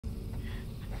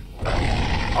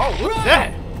Oh, what's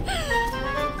that?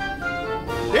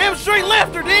 Damn straight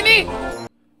left her, didn't he?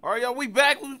 All right, y'all, we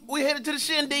back. We headed to the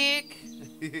shindig.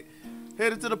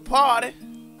 Headed to the party.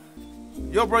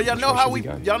 Yo, bro, y'all know how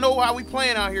we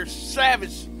playing out here.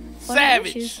 Savage.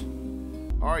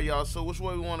 All right, y'all. So which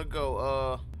way we want to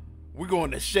go? We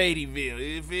going to Shadyville.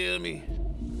 You feel me?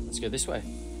 Let's go this way.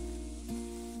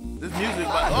 This music,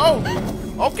 like,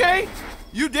 oh, okay.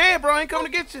 You dead, bro. I ain't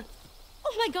coming to get you.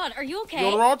 Oh my God, are you okay? You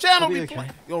on the wrong channel. Be okay.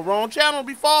 You on the wrong channel.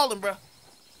 Be falling, bro.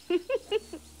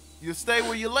 You stay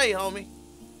where you lay, homie.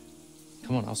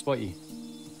 Come on, I'll spot you.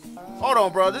 Hold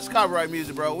on, bro. This is copyright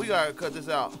music, bro. We gotta cut this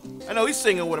out. I know he's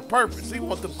singing with a purpose. He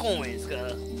wants them coins,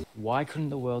 cuz. Why couldn't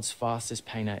the world's fastest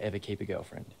painter ever keep a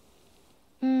girlfriend?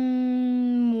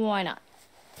 Why not?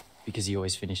 Because he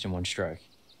always finished in one stroke.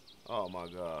 Oh my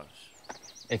gosh.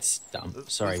 It's dumb.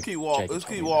 Sorry. Let's keep walking. Let's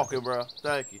keep walking, bro.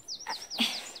 Thank you.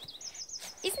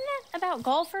 Isn't that about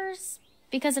golfers?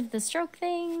 Because of the stroke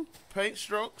thing? Paint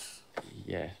strokes?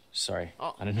 Yeah, sorry.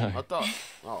 Oh, I don't know. I thought.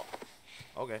 Oh,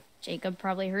 okay. Jacob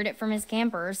probably heard it from his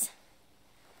campers.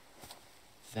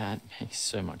 That makes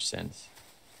so much sense.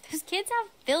 Those kids have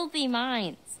filthy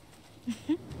minds.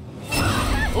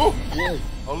 Oh,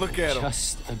 oh, look at him.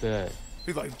 Just a bird.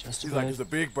 He's like, Just a he's like, bird. it's a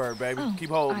big bird, baby. Oh, Keep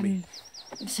holding me.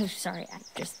 I'm so sorry.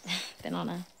 I've just been on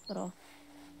a little...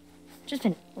 Just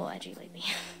been a little edgy lately.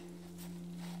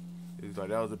 He's like,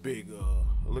 that was a big,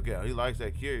 look at him. He likes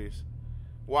that curious.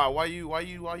 Why you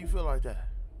feel like that?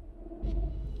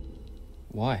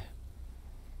 Why?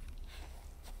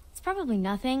 It's probably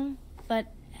nothing, but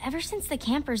ever since the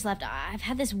campers left, I've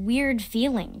had this weird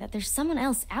feeling that there's someone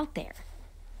else out there.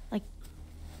 Like,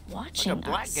 watching Like a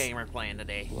black us. gamer playing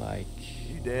today. Like,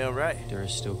 You damn right. there are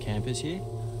still campers here?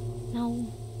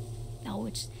 No,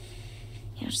 it's,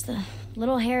 just the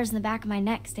little hairs in the back of my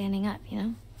neck standing up, you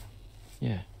know?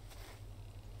 Yeah.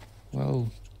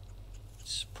 Well,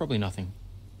 it's probably nothing.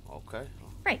 Okay.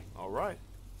 Right, All right.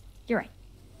 you're right.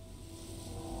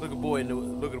 Look at the boy in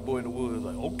the woods.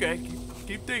 Like, okay,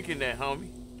 keep thinking that, homie.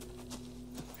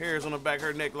 Hairs on the back of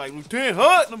her neck like Lieutenant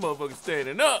Hunt. The motherfucker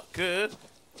standing up, cuz.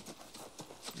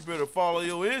 You better follow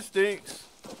your instincts.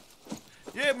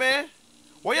 Yeah, man.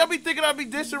 Why y'all be thinking I be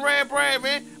dissing Rad Brad,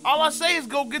 man? All I say is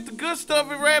go get the good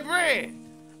stuff in Rad Brad.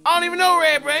 I don't even know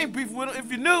Rad Brad. I ain't beef with him.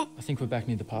 If you knew, I think we're back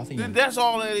near the path then again. that's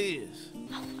all that is.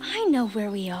 Oh, I know where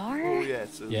we are. Oh, yeah,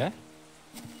 Sue. Yeah?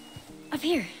 Up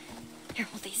here. Here,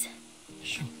 hold these.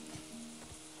 Sure.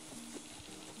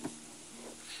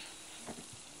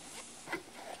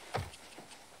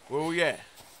 Where we at?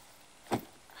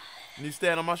 You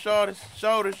stand on my shoulders?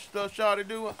 Shoulders,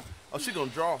 do it? Oh, she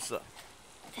gonna draw something.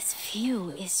 This view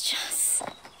is just...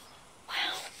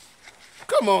 Wow.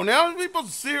 Come on now, we supposed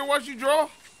to see her while she draw?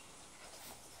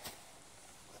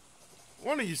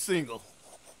 One of you single.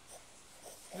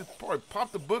 Just probably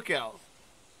pop the book out.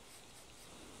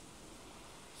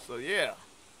 So yeah,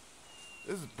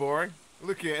 this is boring.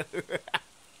 Look at it.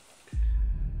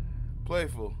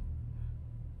 Playful.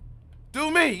 Do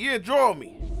me, yeah, draw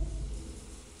me.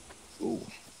 Ooh.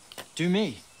 Do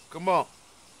me. Come on.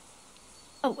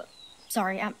 Oh,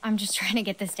 sorry, I'm just trying to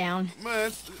get this down.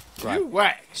 Man, Right. you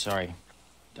whack. Sorry.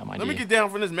 Dumb idea. Let me get down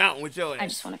from this mountain with your ass. I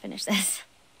just want to finish this.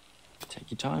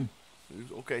 Take your time.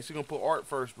 Okay, she's gonna put art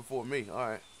first before me. All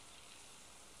right.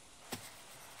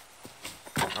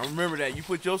 I remember that. You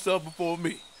put yourself before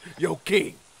me. Yo,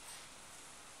 king.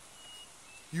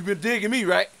 You been digging me,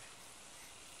 right?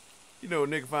 You know, a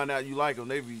nigga find out you like them,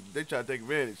 they try to take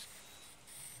advantage.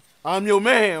 I'm your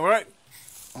man, right?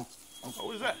 Oh,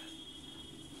 what is that?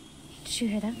 Did you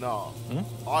hear that? No. Huh?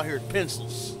 All I hear is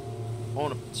pencils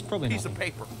on It's a probably piece nothing. of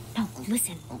paper. No,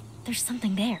 listen. There's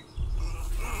something there.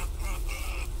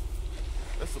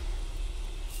 That's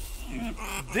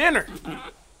a dinner.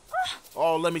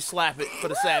 Oh, let me slap it for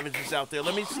the savages out there.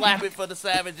 Let me slap it for the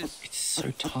savages. It's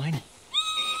so tiny.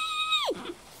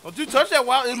 Don't you touch that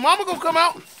wild. Is mama gonna come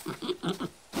out?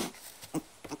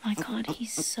 Oh my God,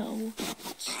 he's so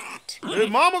cute. Is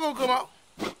mama gonna come out?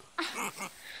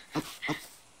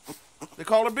 They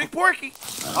call her Big Porky.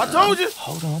 I told you.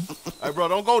 Hold on. Hey, bro,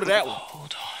 don't go to that one.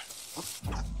 Hold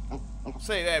on.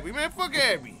 Save Abby, man. Fuck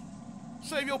Abby.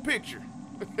 Save your picture.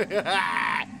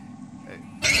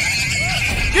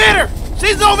 Get her!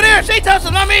 She's over there. She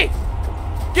touching, not me.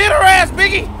 Get her ass,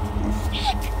 Biggie.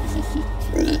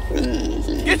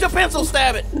 Get your pencil,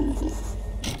 stab it.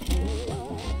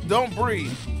 Don't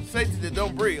breathe. Safety that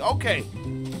don't breathe. Okay.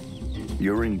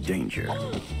 You're in danger.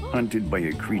 Hunted by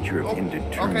a creature of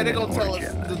indeterminate Okay, they're gonna tell us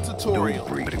origin. the tutorial.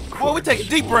 Don't breathe. Well, we taking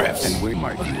deep breaths. And we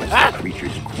mark you as the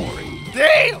creature's quarry,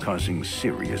 Damn! causing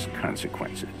serious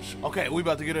consequences. Okay, we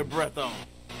about to get her breath on.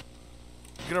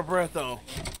 Get her breath on.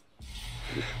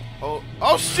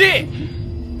 Oh shit!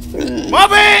 My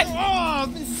bad! Oh,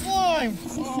 the slime!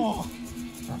 Oh.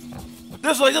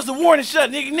 That's a warning shot,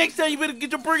 nigga. Next time you better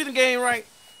get your breathing game right.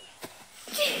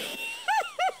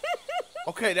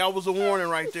 Okay, that was a warning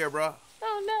right there, bro.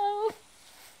 Oh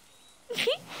no.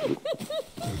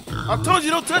 I told you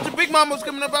don't touch a big mama was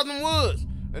coming up out in the woods.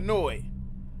 Annoyed.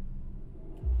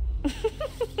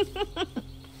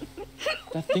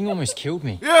 That thing almost killed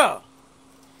me. Yeah.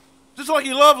 Just like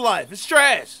your love life. It's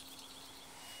trash.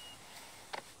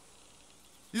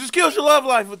 You just killed your love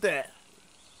life with that.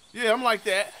 Yeah, I'm like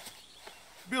that.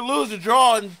 Be a loser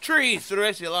drawing trees for the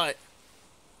rest of your life.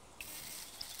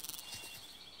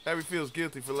 Harry feels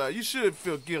guilty for life. You should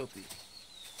feel guilty.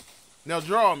 Now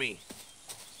draw me.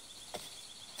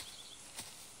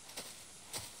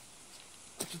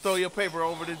 Just throw your paper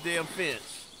over this damn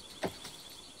fence.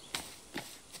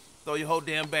 Throw your whole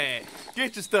damn bag.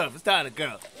 Get your stuff. It's time to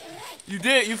go. You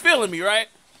did. You feeling me, right?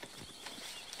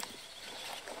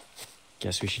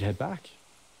 Guess we should head back.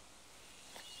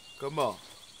 Come on.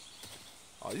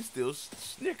 Oh, you still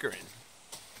snickering.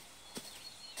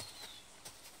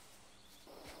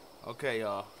 Okay,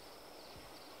 y'all.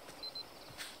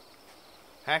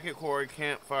 Hackett Quarry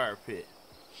Campfire Pit.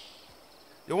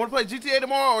 You want to play GTA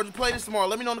tomorrow or just play this tomorrow?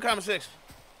 Let me know in the comment section.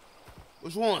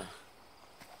 Which one?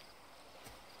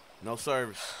 No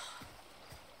service.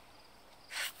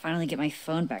 Finally get my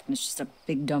phone back and it's just a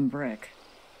big dumb brick.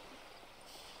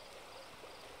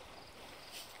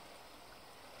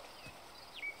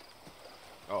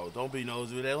 Oh, don't be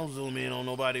nosy with that. Don't zoom in on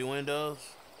nobody's windows.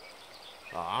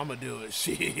 Oh, I'ma do it.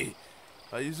 Shit.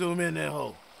 Oh, you zoom in that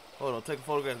hole. Hold on, take a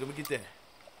photograph. Let me get that.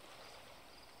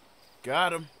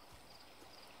 Got him.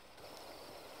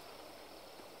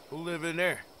 Who live in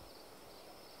there?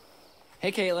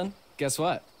 Hey, Caitlin. Guess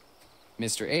what?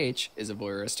 Mr. H is a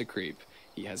voyeuristic creep.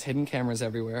 He has hidden cameras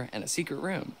everywhere and a secret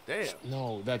room. Damn.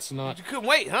 No, that's not. You couldn't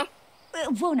wait, huh?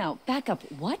 Whoa, now, back up.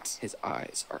 What? His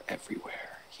eyes are everywhere.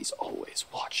 He's always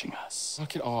watching us.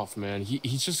 Knock it off, man.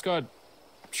 He's just got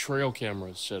trail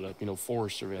cameras set up,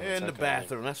 forest surveillance. In the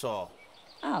bathroom, that's all.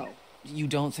 Oh. You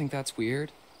don't think that's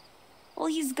weird? Well,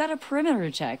 he's got a perimeter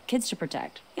to check, kids to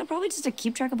protect. Probably just to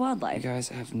keep track of You wildlife. guys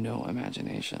have no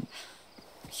imagination.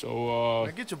 So,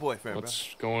 Now get your boyfriend,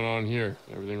 what's going on here?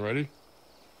 Everything ready?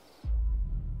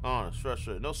 bro. Honest,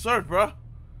 frustrated. No search, bro.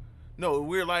 No,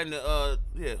 weird light in the,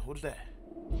 yeah, what is that?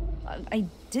 I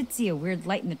did see a weird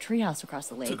light in the treehouse across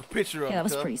the lake. Took a picture of it. Yeah, that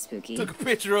was cuz. pretty spooky. Took a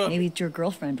picture of it. Maybe it's your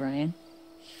girlfriend, Brian.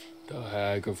 The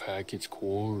Hag of Hackett's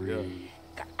Quarry.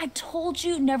 I told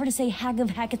you never to say Hag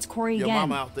of Hackett's Quarry Your again.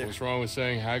 mama out there. What's wrong with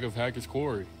saying Hag of Hackett's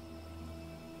Quarry?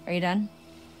 Are you done?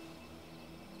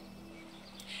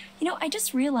 I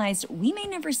just realized we may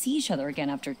never see each other again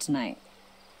after tonight.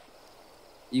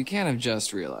 You can't have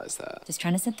just realized that. Just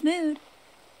trying to set the mood.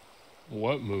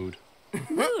 What mood?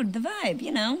 Mood, the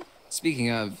vibe. Speaking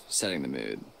of setting the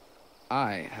mood,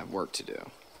 I have work to do.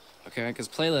 Okay? Because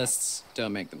playlists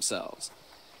don't make themselves.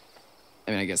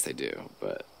 I mean, I guess they do,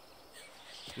 but...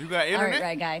 You got All internet?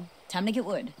 right, guy. Time to get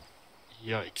wood.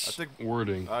 Yikes. I think-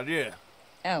 Wording. Yeah.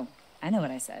 Oh, I know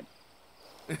what I said.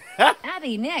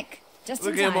 Abby, Nick, just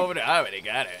Look in at him time. over there. I already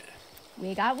got it.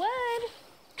 We got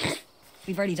wood.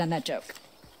 We've already done that joke.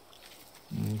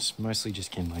 It's mostly just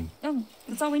kindling. Oh,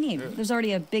 that's all we need. There's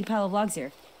already a big pile of logs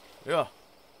here. Yeah.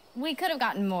 We could have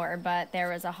gotten more, but there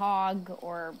was a hog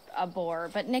or a boar.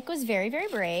 But Nick was very, very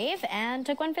brave and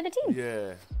took one for the team.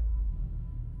 Yeah.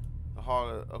 The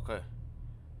hog, okay.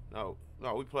 No,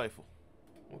 we playful.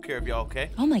 Don't care if y'all okay.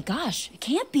 Oh my gosh, it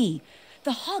can't be.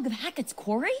 The hog of Hackett's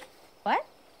Quarry? What?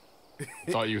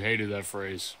 Thought you hated that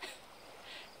phrase.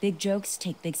 Big jokes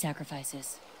take big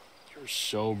sacrifices. You're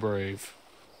so brave.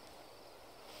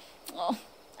 Oh,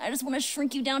 I just want to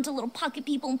shrink you down to little pocket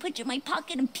people and put you in my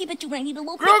pocket and peep at you when I need a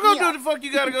little Girl, go pick-me-up. do the fuck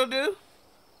you gotta go do.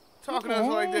 Talking to us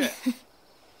like that.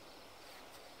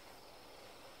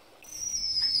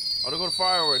 Oh, they go to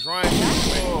fireworks, right?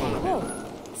 Oh.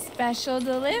 Special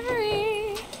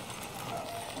delivery.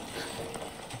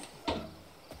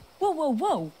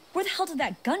 Whoa. Where the hell did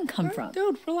that gun come from?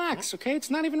 Dude, relax, okay? It's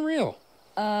not even real.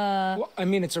 Well, I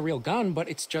mean, it's a real gun, but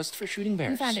it's just for shooting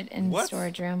bears. We found it in the What?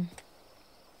 storage room.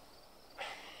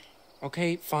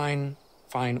 Okay, fine.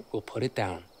 We'll put it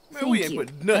down. Man, we Thank ain't you.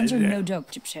 put nothing Guns are in no there.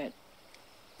 joke, dipshit.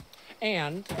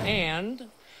 And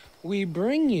we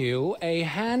bring you a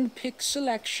hand-picked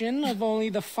selection of only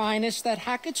the finest that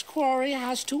Hackett's Quarry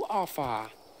has to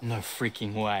offer. No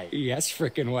freaking way. Yes,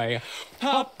 frickin' way.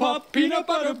 Pop, pop, peanut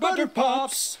butter, butter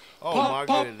pops. Oh, Pop, my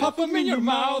pop, goodness. pop 'em in your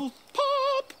mouth.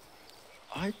 Pop.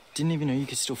 I didn't even know you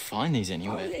could still find these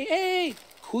anywhere. Hey,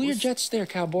 Cool your jets there,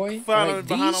 cowboy. Found All it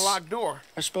behind a these locked door.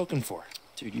 are spoken for.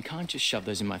 Dude, you can't just shove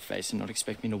those in my face and not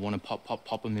expect me to want to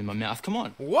pop them in my mouth. Come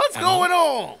on. What's Emma, going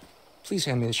on? Please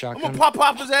hand me the I'm shotgun. gonna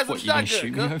pop his ass with What, a you gonna shotgun.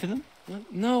 shoot me cuz. over them?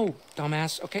 No,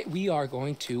 dumbass. Okay, we are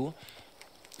going to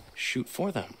shoot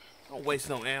for them. Don't waste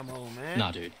no ammo, man.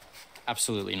 Nah, dude.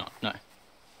 Absolutely not. No.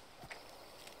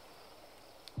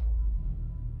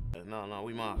 No,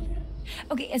 we mocking.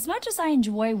 Okay, as much as I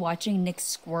enjoy watching Nick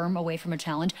squirm away from a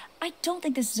challenge, I don't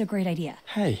think this is a great idea.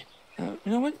 Hey. You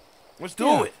know what? Let's do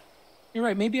Yeah. it. You're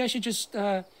right. Maybe I should just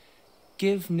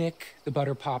give Nick the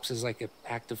butter pops as like an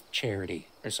act of charity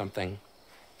or something.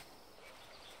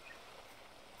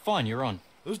 Fine, you're on.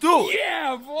 Let's do it.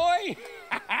 Yeah, boy.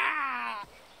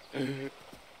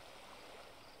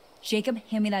 Jacob,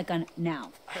 hand me that gun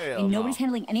now. Hell and nobody's no.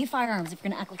 handling any firearms if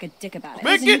you're gonna act like a dick about it.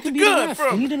 Man, Listen, you get the can be the gun ref.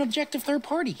 from We me. need an objective third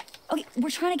party. Okay,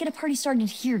 we're trying to get a party started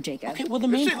here, Jacob. Okay, well, the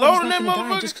main shit party's loading not that gonna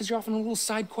die motherfucker? just because you're off on a little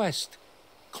side quest.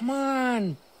 Come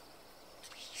on.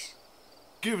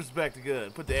 Give us back the gun.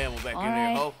 Put the ammo back All in there,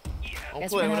 right. ho. Don't Guess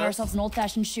play we're gonna with have us. ourselves an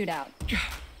old-fashioned shootout.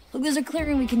 Look, there's a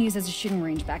clearing we can use as a shooting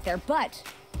range back there, but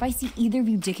if I see either of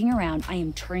you dicking around, I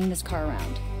am turning this car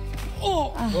around.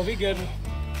 Oh, we'll be good.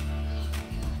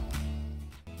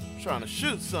 Trying to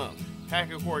shoot something.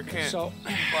 Hacker Quarry can't. So,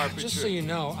 fire just picture. so you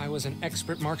know, I was an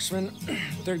expert marksman,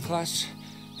 third class,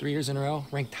 3 years in a row,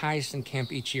 ranked highest in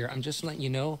camp each year. I'm just letting you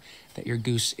know that your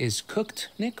goose is cooked,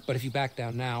 Nick, but if you back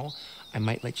down now, I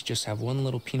might let you just have one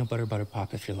little peanut butter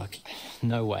pop if you're lucky.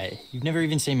 No way. You've never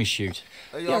even seen me shoot.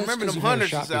 Hey, Yeah, y'all that's remember 'cause them you've never hunters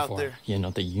shot is out before. there. Yeah,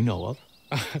 not that you know of.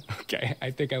 Okay, I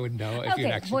think I would know if you'd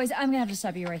Okay, actually... boys, I'm gonna have to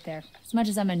stop you right there. As much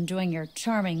as I'm enjoying your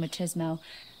charming machismo,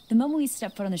 the moment we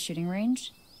step foot on the shooting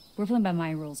range, we're playing by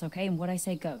my rules, okay? And what I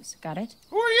say goes. Got it?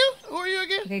 Who are you? Who are you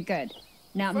again? Okay, good.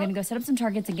 Now I'm gonna go set up some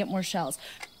targets and get more shells.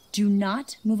 Do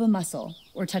not move a muscle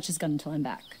or touch his gun until I'm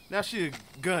back. Now she a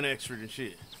gun expert and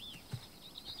shit.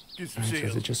 Get some So is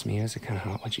shells. it just me, or is it kind of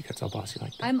hot when she gets all bossy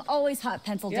like that? I'm always hot,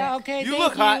 pencil dick. Yeah, okay, You thank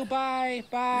look hot. Bye, You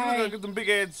bye. look like them big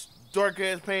ass, dark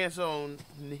ass pants on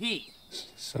in the heat.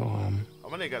 So, Oh,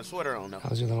 my nigga got a sweater on though.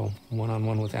 how's your little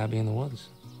one-on-one with Abby in the woods?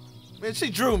 Man, she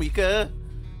drew me, cuz.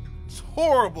 It's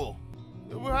horrible.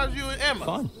 How's you and Emma?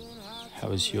 Fun. How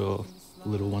was your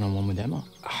little one-on-one with Emma?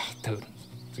 Oh, dude,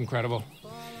 it's incredible.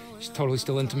 She's totally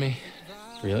still into me.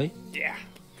 Really? Yeah.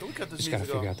 Can we cut this Just gotta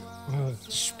music figure off?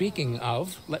 out. Speaking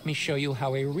of, let me show you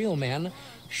how a real man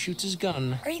shoots his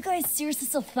gun. Are you guys seriously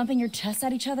still thumping your chests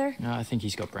at each other? No, I think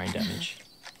he's got brain damage.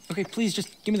 Okay, please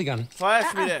just give me the gun.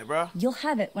 Flash me that, bro. You'll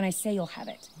have it when I say you'll have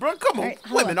it. Bro, come on. All right,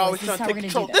 hold Women up, always boys. trying This to is how take we're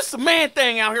control. gonna do This is a man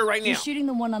thing out here right You're now. shooting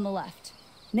the one on the left.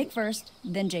 Nick first,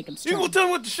 then Jacob's You turn. gonna tell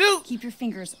me what to shoot? Keep your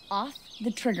fingers off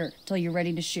the trigger till you're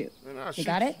ready to shoot. Man, I'll You shoot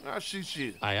got it? I'll shoot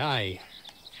you. Aye, aye.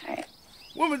 All right.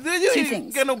 Woman, you Two ain't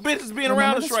things. got no business being Remember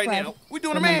around the us right spread, now. We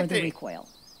doing a remember man the thing. recoil.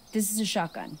 This is a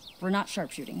shotgun. We're not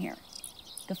sharpshooting here.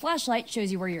 The flashlight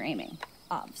shows you where you're aiming.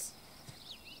 Obs.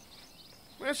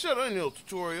 Man, shut up, no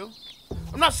tutorial.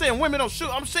 I'm not saying women don't shoot.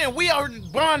 I'm saying we out here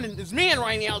bonding as men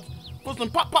right now. Put some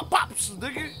pops,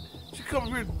 nigga. She come up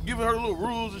here giving her little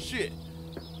rules and shit.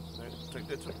 Take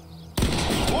that too.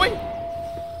 Boy!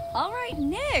 All right,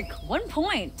 Nick. 1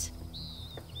 point.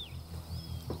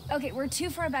 Okay, we're too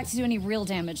far back to do any real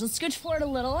damage. Let's scooch forward a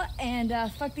little and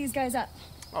fuck these guys up.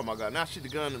 Oh my god, now she the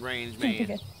gun range, Okay, man.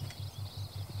 good.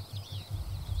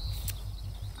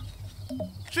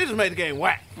 She just made the game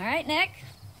whack. All right, Nick.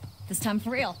 This time for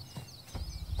real.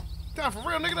 Time for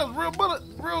real, nigga. That was a real bullet,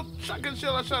 real shotgun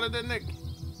shell I shot at that nigga.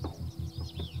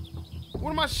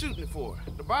 What am I shooting it for?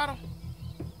 The bottom?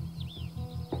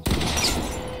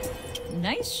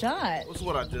 Nice shot. What's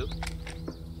what I do?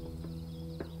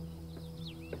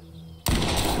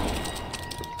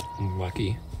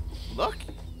 Lucky. Lucky?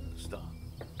 Stop.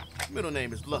 Middle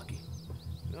name is Lucky.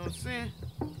 You know what I'm saying?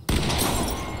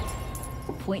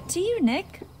 Point to you,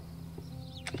 Nick.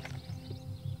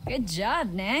 Good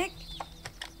job, Nick.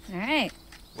 All right,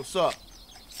 What's up?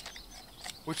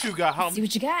 What you got, see homie?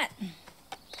 what you got.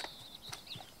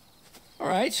 All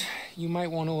right, you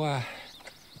might want to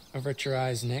avert your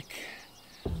eyes, Nick.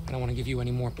 I don't want to give you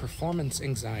any more performance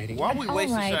anxiety. Why we All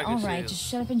wasting right, shotgun all right. shells? Just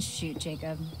shut up and shoot,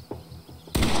 Jacob.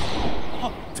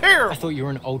 I Terrible. thought you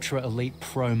were an ultra elite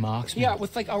pro marksman. Yeah,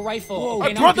 with like a rifle. Whoa,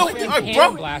 okay, Bro, not don't, just a bro,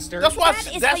 hand blaster. that's why. That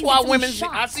is how That's you why get some women.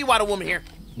 shots. I see why the woman here.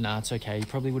 Nah, it's okay. You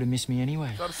probably would have missed me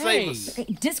anyway. Try to Hey. save us.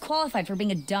 Okay, disqualified for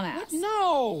being a dumbass.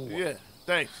 No. Yeah,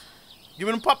 thanks. Give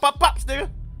me them pops, nigga.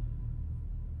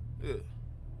 Yeah.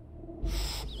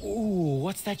 Ooh,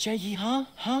 what's that, Jakey? Huh?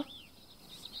 Huh?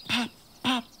 Pop,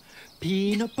 pop.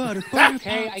 Peanut butter, butter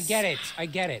Okay, pops. I get it. I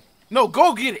get it. No,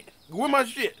 go get it. Where my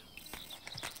shit?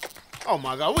 Oh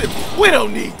my God, we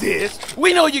don't need this.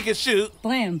 We know you can shoot.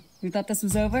 Blam. You thought this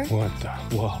was over? What the?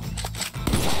 Whoa.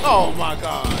 Oh my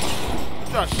God.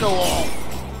 Try to show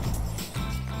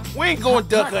off. We ain't going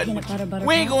duck hunting with you.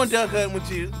 We ain't going duck hunting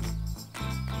with you.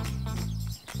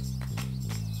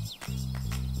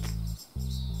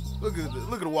 Look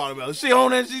at the watermelon. She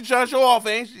on that? She trying to show off,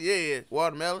 ain't she? Yeah,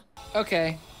 watermelon.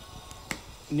 Okay.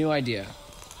 New idea.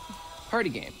 Party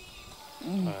game.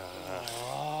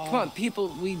 Come on, people.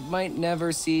 We might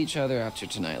never see each other after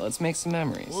tonight. Let's make some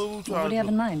memories. What do you have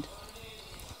in mind?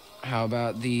 How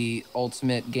about the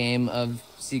ultimate game of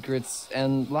secrets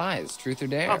and lies, truth or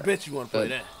dare? I bet you want to play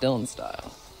that. Dylan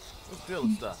style. What's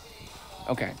Dylan style?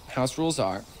 Okay, house rules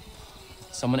are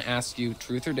someone asks you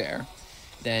truth or dare,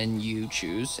 then you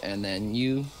choose, and then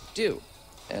you do.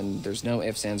 And there's no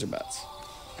ifs, ands, or buts.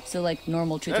 So, like,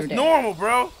 normal truth or That's dare? normal,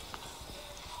 bro.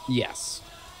 Yes.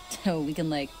 So we can,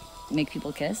 like, make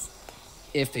people kiss?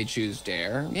 If they choose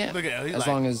dare, yeah. Look at him, he's as like-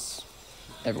 long as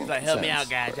everyone He's like, help me consents,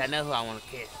 out, guys. of I course. know who I want to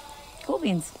kiss. Cool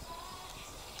beans.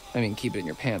 I mean, keep it in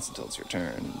your pants until it's your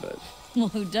turn, but... Well,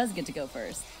 who does get to go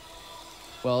first?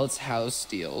 Well, it's house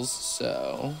deals,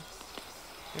 so...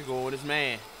 He go with his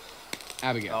man.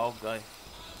 Abigail, Oh, okay.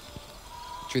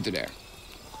 truth or dare?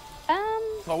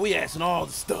 Oh, we asking all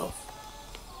the stuff.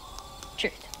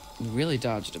 Truth. You really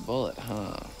dodged a bullet,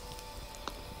 huh?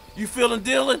 You feeling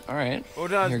Dylan? All right, Oh,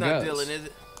 no, it's here not goes. Dylan, is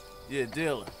it? Yeah,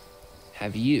 Dylan.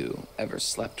 Have you ever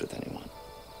slept with anyone?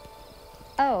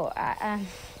 Oh,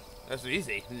 That's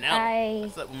easy. No. I-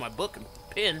 slept with my book and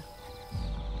pen.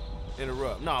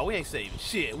 Interrupt. No, we ain't saving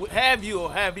shit. Have you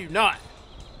or have you not?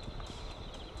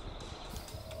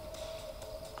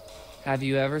 Have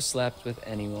you ever slept with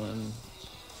anyone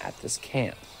at this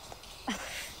camp?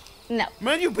 no.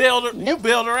 Man, you bailed her. You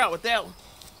bailed her out with that one.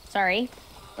 Sorry.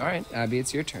 All right, Abby,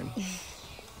 it's your turn.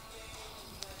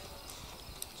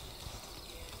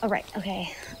 All right,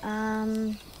 okay.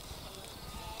 Oh,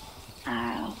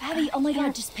 Abby, oh my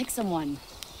god, just pick someone.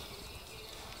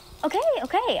 okay.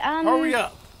 Hurry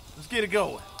up. Let's get it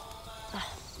going.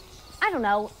 I don't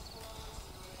know.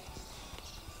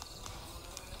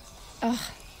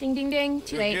 Ding, ding, ding.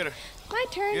 Too late. Get her. My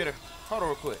turn. Get her. Hold on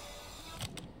real quick.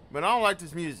 But I don't like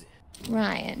this music.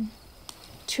 Ryan.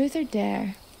 Truth or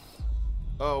dare?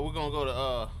 Oh, we're gonna go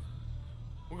to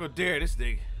we're gonna dare this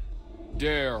nigga.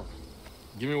 Dare.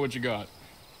 Give me what you got.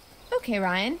 Okay,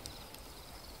 Ryan.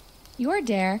 Your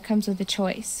dare comes with a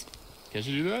choice. Can't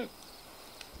you do that?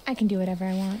 I can do whatever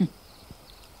I want.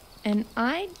 And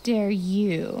I dare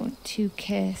you to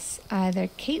kiss either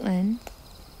Caitlin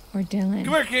or Dylan.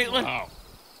 Come here, Caitlin. Wow.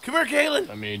 Come here, Caitlin.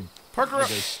 I mean, Perk her I up.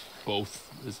 guess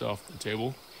both is off the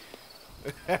table.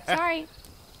 Sorry.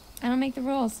 I don't make the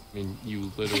rules. I mean,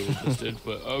 you literally just did,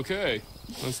 but okay.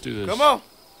 Let's do this. Come on.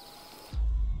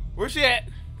 Where's she at?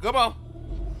 Come on.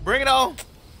 Bring it on.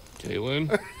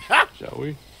 Caitlin, shall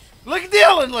we? Look at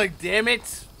Dylan. Like, damn it,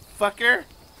 fucker.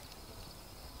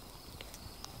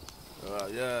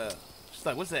 Yeah. She's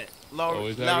like, what's that?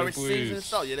 Always have Lowry it, please. seasoning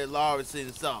salt. Yeah, that Lowry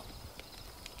seasoning salt.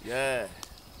 Yeah.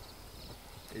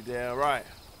 You damn right.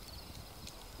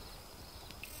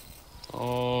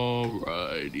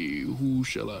 Alrighty, who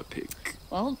shall I pick?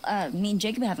 Well, me and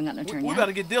Jacob haven't gotten a turn We yet.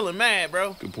 gotta get Dylan mad,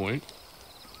 bro. Good point.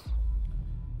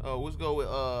 Oh, let's go with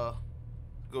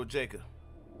go Jacob.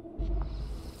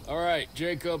 All right,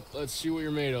 Jacob, let's see what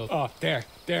you're made of. Oh, there,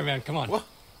 man, come on. What?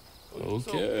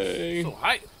 Okay. So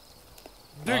hype.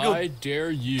 There you I go. dare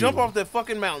you Jump off that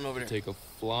fucking mountain over there. take a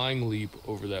flying leap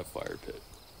over that fire pit.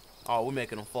 Oh, we're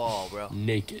making them fall, bro.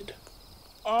 Naked.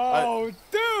 Oh,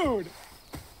 dude!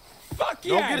 Fuck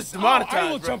Don't yes! get us demonetized,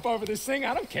 I will bro. jump over this thing.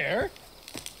 I don't care.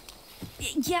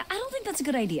 Yeah, I don't think that's a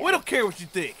good idea. We don't care what you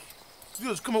think. You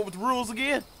just come up with the rules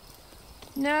again.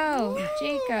 No,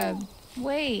 Jacob.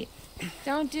 Wait.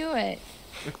 Don't do it.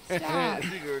 Stop. You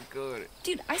can record it.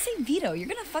 Dude, I say veto. You're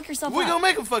gonna fuck yourself We up. gonna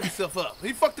make him fuck himself up.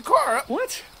 He fucked the car up.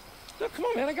 What? No, come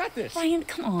on, man. I got this. Ryan,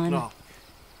 come on. No.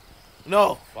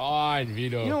 No. Fine,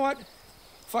 Vito. You know what?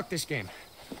 Fuck this game.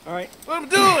 All right. Let him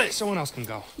do it. Someone else can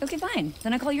go. Okay, fine.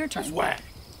 Then I call your turn. That's whack.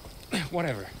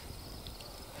 Whatever.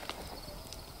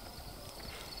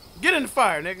 Get in the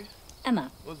fire, nigga.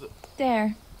 Emma. What's up?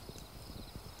 There.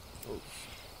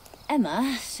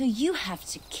 Emma, so you have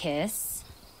to kiss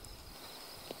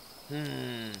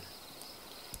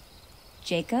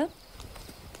Jacob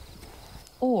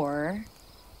or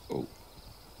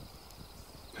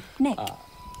Nick.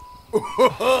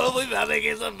 Oh, we about to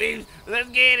get some beef. Let's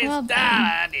get it Well,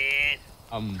 started.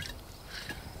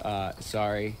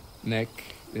 Sorry, Nick.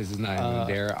 This is not even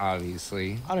dare,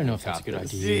 obviously. I don't know if that's a good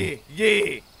idea.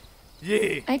 Yeah.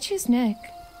 I choose Nick.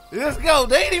 Let's go.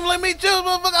 They ain't even let me choose,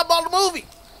 motherfucker. I bought the movie.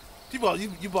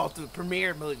 You bought the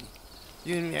premiere movie.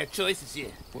 You didn't even have choices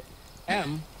yet. What?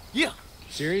 M? Yeah.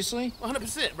 Seriously?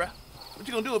 100%, bro. What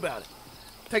you gonna do about it?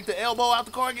 Take the elbow out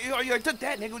the car? You already took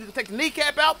that, nigga. You gonna take the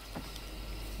kneecap out?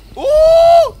 Ooh!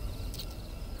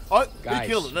 Oh, they Guys.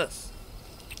 killing us.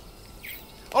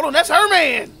 Hold on, that's her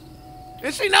man.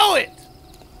 And she know it.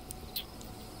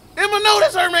 Emma know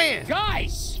that's her man.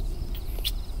 Guys!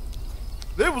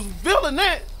 They was feeling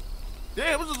that.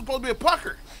 Yeah, it was supposed to be a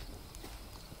pucker.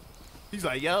 He's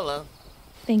like, YOLO.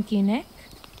 Thank you, Nick.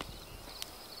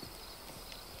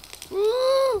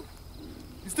 Woo!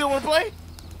 You still wanna play?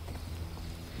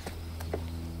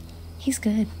 He's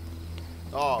good.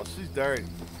 Oh, she's dirty.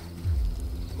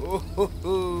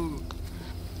 Ooh.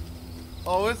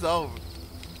 Oh, it's over.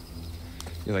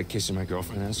 You like kissing my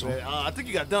girlfriend, asshole? Man, I think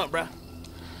you got dumped, bruh.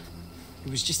 It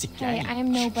was just a Hey, game. I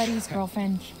am nobody's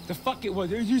girlfriend. The fuck it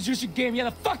was. It was just a game. Yeah,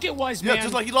 the fuck it was, Yeah, man.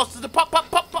 just like he lost to the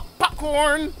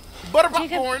popcorn. Butter Jacob,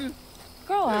 popcorn.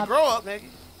 Grow Yeah, up. grow up, nigga.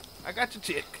 I got your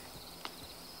chick.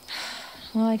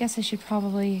 Well, I guess I should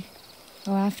probably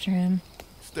go after him.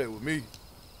 Stay with me.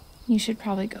 You should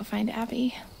probably go find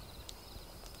Abby.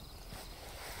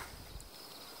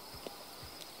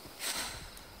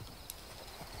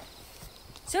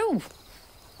 So,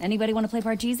 anybody want to play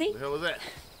Parcheesi? The hell is that?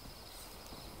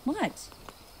 What?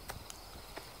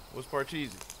 What's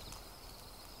Parcheesi?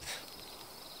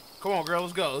 Come on, girl,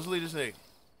 let's go. Let's leave this thing.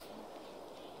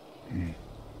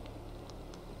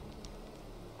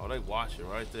 Oh, they watching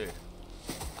right there.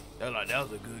 They're like, that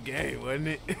was a good game, wasn't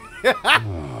it?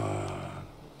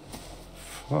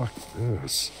 Fuck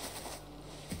this.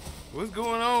 What's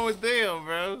going on with them,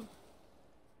 bro?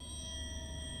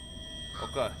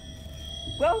 Okay.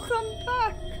 Welcome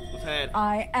back. What's happening?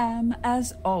 I am,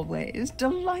 as always,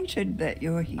 delighted that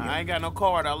you're here. I ain't got no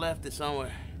card. I left it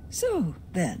somewhere. So,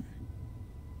 then,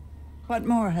 what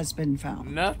more has been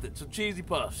found? Nothing. Some cheesy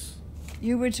puffs.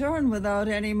 You return without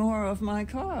any more of my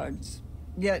cards.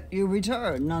 Yet you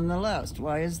return nonetheless.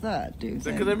 Why is that, do you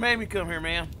think? Because they made me come here,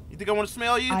 man. You think I want to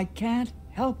smell you? I can't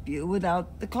help you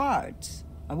without the cards.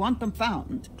 I want them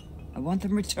found. I want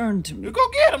them returned to me. You go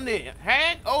get them then.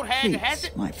 Hag, old hag, has Please,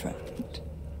 it. my friend.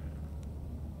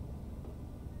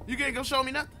 You can't go show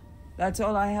me nothing. That's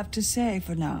all I have to say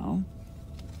for now.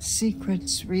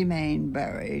 Secrets remain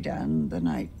buried and the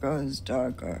night grows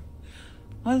darker.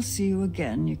 I'll see you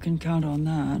again, you can count on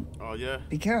that. Oh, yeah?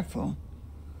 Be careful.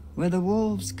 Where the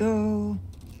wolves go,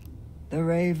 the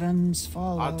ravens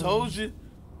follow. I told you.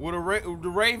 Well, the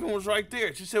raven was right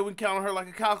there. She said we can count on her like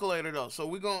a calculator, though. So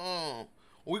we gonna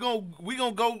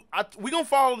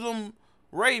follow them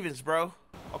ravens, bro.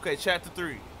 Okay, chapter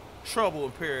 3, Trouble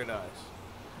in Paradise.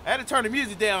 I had to turn the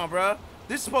music down, bro.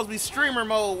 This is supposed to be streamer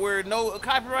mode where no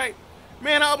copyright.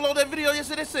 Man, I uploaded that video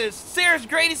yesterday. It says Sarah's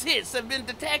greatest hits have been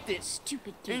detected.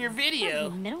 Stupid game. In your video.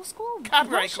 What, middle school?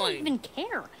 Copyright Why should I claim. even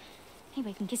care?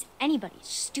 Anybody can kiss anybody.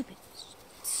 Stupid.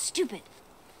 Stupid.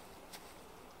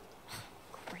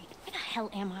 Great. Where the hell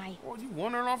am I? Well, you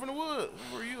wandering off in the woods.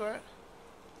 Where you at?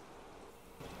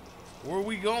 Where are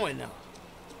we going now?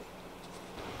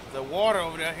 The water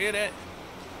over there. Hear that?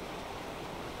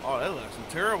 Oh, that looks like some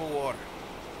terrible water.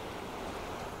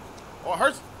 Oh, I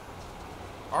heard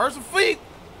some feet.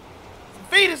 Some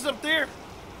fetus up there.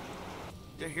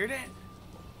 Did you hear that?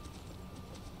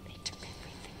 They took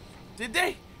everything. Did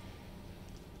they?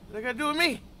 What they got to do with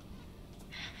me?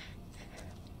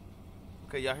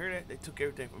 Okay, y'all hear that? They took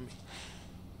everything from me.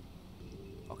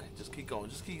 Okay, just keep going.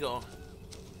 Just keep going.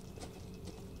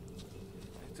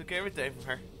 They took everything from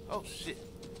her. Oh, shit.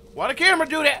 Why the camera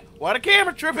do that? Why the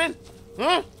camera tripping?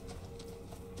 Huh?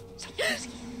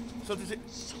 Something.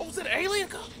 Oh, was it an alien?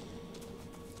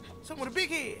 Something with a big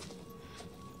head.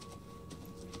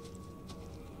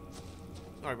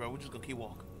 All right, bro. We're just gonna keep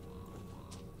walking.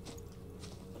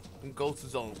 And Ghost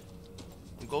is on.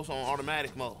 And Ghost on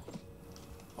automatic mode.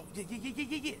 Oh, yeah.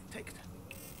 Take it.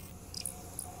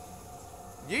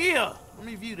 Yeah. Let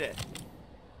me view that.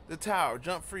 The tower.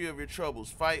 Jump free of your troubles.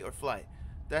 Fight or flight.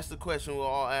 That's the question we'll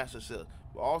all ask ourselves.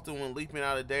 But often when leaping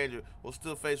out of danger, we'll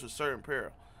still face with certain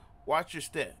peril. Watch your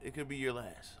step. It could be your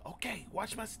last. Okay,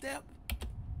 watch my step.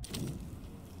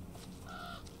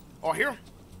 Oh, here.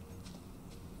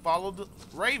 Follow the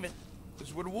raven. This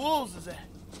is where the wolves is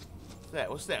at.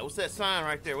 What's that? What's that sign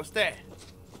right there? What's that?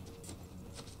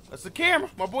 That's the camera.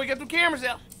 My boy got the cameras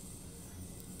out.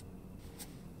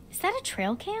 Is that a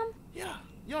trail cam? Yeah,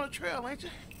 you on the trail, ain't you?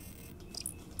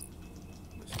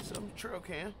 Let's see something. Trail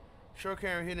cam. Trail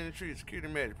camera hidden in the tree. Security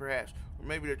measure, perhaps. Or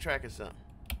maybe they're tracking something.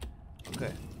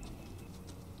 Okay.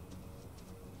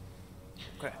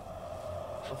 Okay.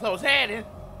 So what's happening?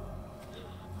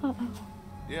 Uh-oh.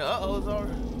 Yeah, uh-oh is all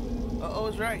right. Uh-oh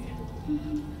is right.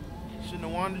 Shouldn't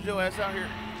have wandered your ass out here.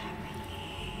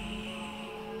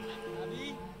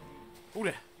 Abby? Who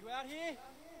that? You out here?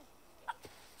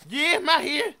 Yeah, I'm out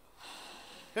here.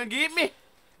 Come get me,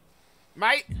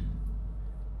 mate.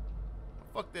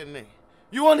 Fuck that nigga.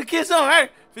 You want to kiss on her?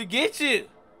 Forget you.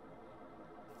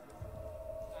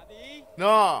 Abby?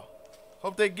 No.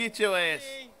 Hope they get your ass.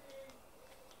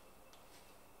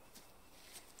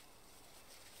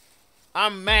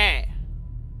 I'm mad.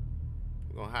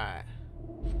 We're gonna hide.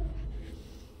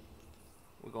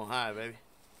 We're gonna hide, baby.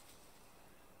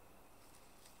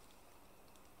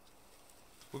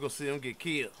 We're gonna see them get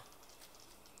killed.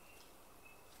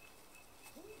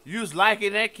 You was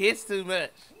liking that kiss too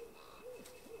much.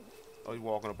 Oh, you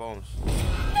walking up on us.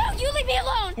 No, you leave me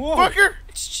alone! Whoa. Fucker!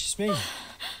 It's just me.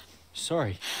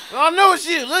 Sorry. I know it's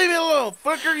you. Leave me alone,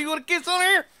 fucker. You want to kiss on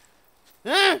her?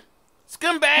 Huh?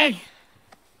 Scumbag.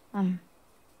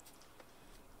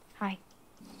 Hi.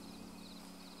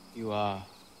 You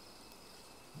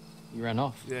ran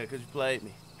off. Yeah, because you played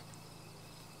me.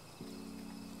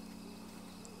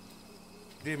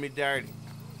 Did me dirty.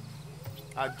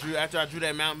 After I drew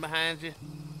that mountain behind you.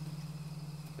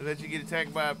 And let you get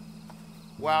attacked by a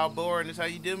wild boar, and that's how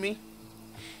you do me?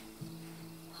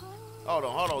 Hold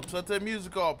on. Turn that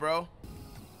music off, bro.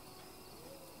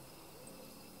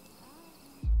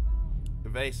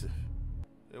 Evasive.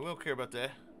 Yeah, we don't care about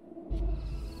that.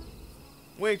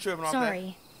 We ain't tripping off that.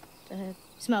 Sorry. The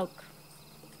smoke.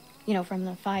 You know, from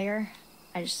the fire.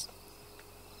 I just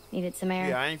needed some air.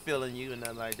 Yeah, I ain't feeling you and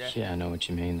nothing like that. Yeah, I know what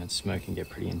you mean. That smoke can get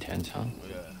pretty intense, huh?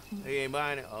 Yeah. He ain't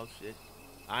buying it. Oh, shit.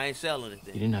 I ain't selling it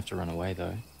then. You didn't have to run away,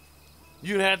 though.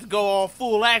 You didn't have to go all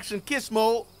full action kiss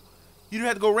mode. You didn't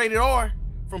have to go rated R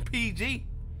from PG.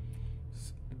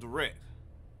 Direct.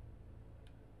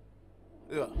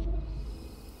 Yeah.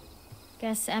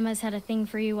 Guess Emma's had a thing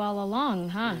for you all along,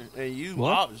 huh? And you,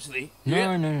 What? obviously.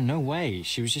 No way.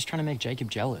 She was just trying to make Jacob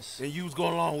jealous. And you was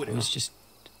going along with it. I was just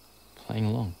playing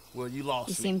along. Well, you lost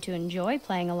You me. seem to enjoy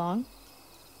playing along.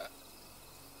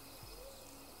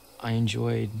 I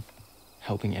enjoyed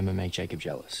helping Emma make Jacob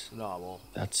jealous. Nah, well.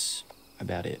 That's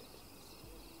about it.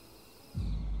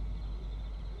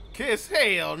 Kiss?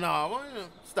 Hell no. Well,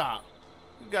 stop.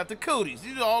 You got the cooties.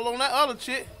 You all on that other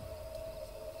chick.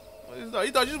 You thought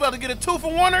you was about to get a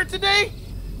 2-for-1 today?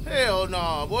 Hell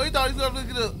no, boy. You thought you was about to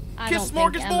get a I kiss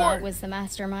don't think Emma smorgasbord? was the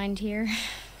mastermind here.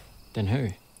 Then who?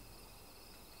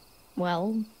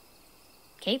 Well,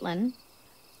 Caitlin.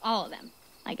 All of them,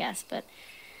 I guess, but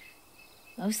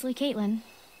mostly Caitlin.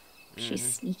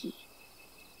 She's sneaky.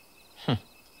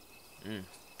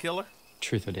 Killer?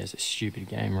 Truth or dare's a stupid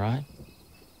game, right?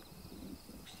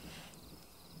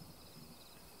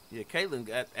 Yeah, Caitlin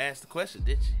got asked the question,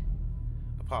 did she?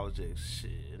 Apologize.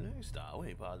 Shit, no, stop. We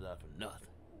ain't apologize for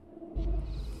nothing.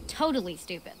 Totally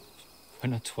stupid. We're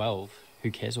not 12.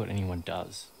 Who cares what anyone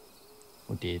does?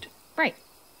 Or did? Right.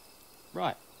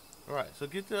 Right. All right, so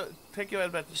take your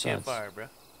ass back to the Besides- campfire, bro.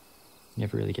 You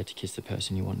never really get to kiss the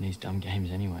person you want in these dumb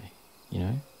games anyway, you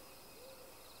know?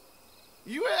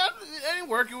 You ain't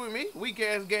working with me. Weak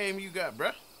ass game you got,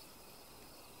 bruh.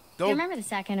 Do you remember the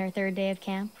second or third day of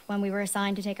camp when we were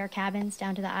assigned to take our cabins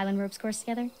down to the island ropes course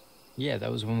together? Yeah,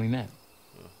 that was when we met.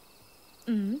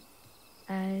 Mm-hmm.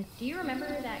 Do you remember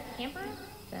that camper?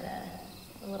 That,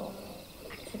 a little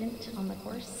accident on the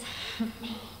course?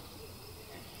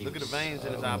 Look at the veins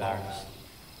in his so eyeballs. embarrassed.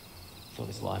 Thought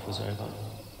his life was over.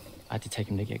 I had to take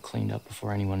him to get cleaned up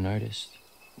before anyone noticed.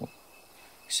 Well,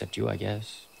 except you, I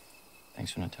guess.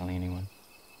 Thanks for not telling anyone.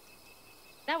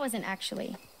 That wasn't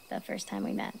actually the first time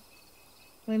we met.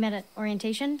 We met at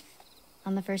orientation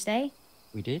on the first day.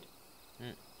 We did?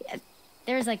 Yeah,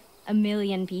 there was like a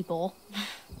million people.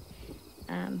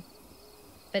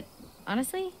 But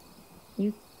honestly,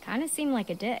 you kind of seemed like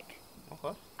a dick.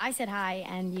 Okay. I said hi,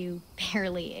 and you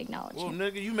barely acknowledged Well, me.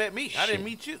 nigga, you met me. I didn't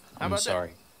meet you. How I'm about sorry.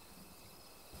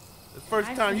 that? The first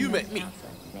time you met me.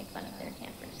 Make fun of their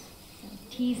campers. You know,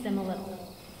 tease them a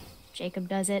little. Jacob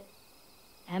does it.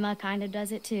 Emma kind of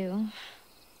does it too.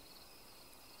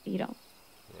 You don't.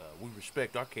 We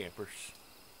respect our campers.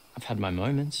 I've had my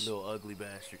moments. Little ugly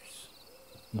bastards.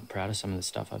 I'm not proud of some of the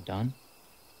stuff I've done.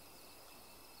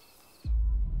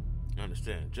 I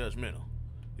understand. Judgmental.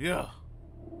 Yeah.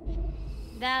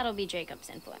 That'll be Jacob's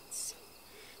influence.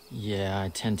 Yeah, I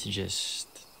tend to just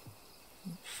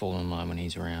fall in line when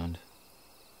he's around.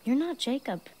 You're not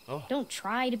Jacob. Oh. Don't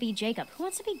try to be Jacob. Who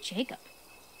wants to be Jacob?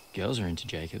 Girls are into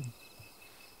Jacob.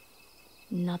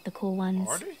 Not the cool ones.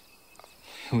 Are they?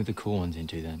 Who are the cool ones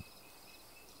into then?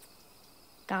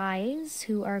 Guys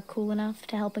who are cool enough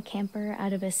to help a camper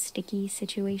out of a sticky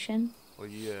situation. Well,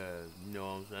 yeah, you know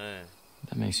what I'm saying.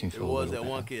 That makes me There feel a was little that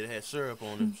one better. kid that had syrup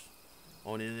on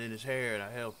in his hair, and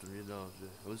I helped him. You know what I'm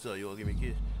saying? What's up? You wanna give me a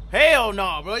kiss? Hell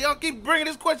no, bro. Y'all keep bringing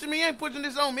this question to me. You ain't pushing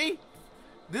this on me.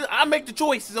 I make the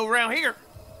choices around here.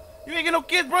 You ain't get no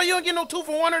kiss, bro. You ain't get no 2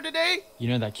 for $1 today. You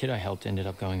know that kid I helped ended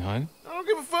up going home? I don't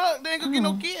give a fuck. They ain't gonna get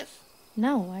no kiss.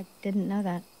 No, I didn't know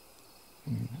that.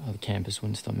 Other campus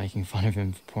wouldn't stop making fun of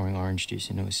him for pouring orange juice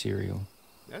into a cereal.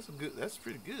 That's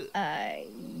pretty good.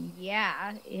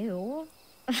 Yeah, ew.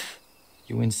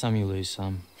 You win some, you lose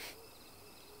some.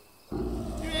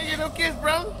 You ain't get no kiss,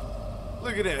 brother.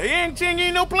 Look at that. He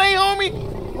ain't no play, homie.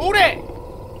 Who that?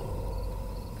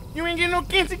 You ain't getting no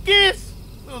kiss.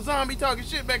 Little zombie talking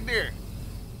shit back there.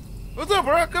 What's up,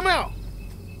 bro? Come out.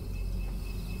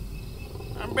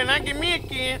 I bet not give me a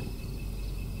kiss.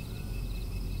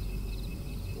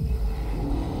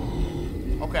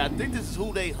 Okay, I think this is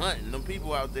who they hunting, them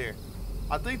people out there.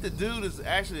 I think the dude is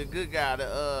actually a good guy.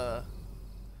 The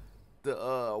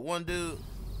one dude,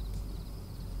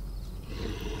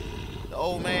 the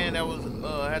old man that was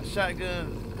had the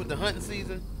shotgun, put the hunting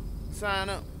season sign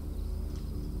up.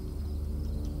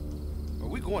 Are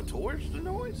we going towards the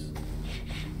noise?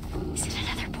 Is it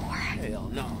another boar? Hell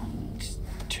no. It's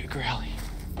too growly.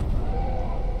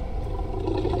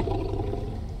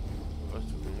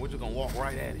 We're just gonna walk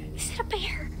right at it. Is it a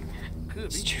bear? Could be.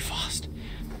 It's too fast.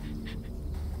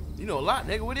 You know a lot,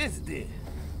 nigga. What is it then?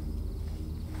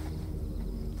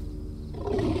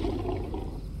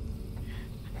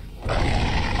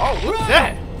 Oh, what's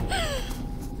that?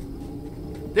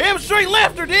 Damn straight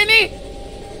left her, didn't he?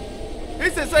 He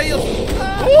said say you.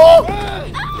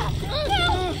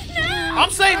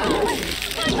 I'm saving.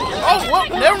 Oh, well,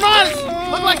 never mind.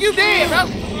 Look like you dead, bro.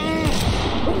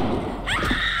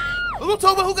 Who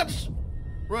told me who got the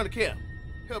run the camp?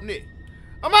 Help Nick.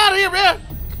 I'm out of here, man.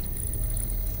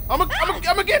 I'm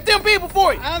gonna get them people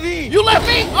for you. You left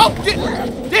me? Oh, shit.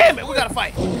 Damn it, we gotta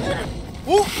fight.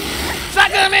 Woo.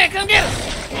 Shotgun man, come get us.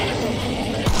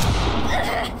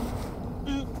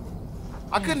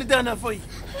 I couldn't have done nothing for you.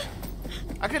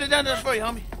 I could have done nothing for you,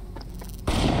 homie.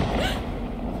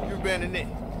 You're abandoning Nick.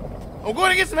 I'm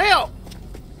going to get some help.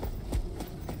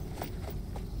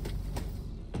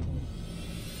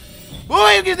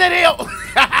 Boy, you get that help.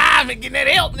 I'm getting that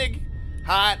help, nigga.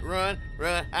 Hide, run,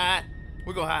 hide.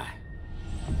 We're gonna hide.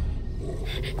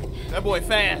 That boy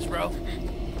fast, bro.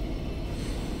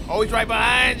 Always right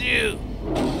behind you.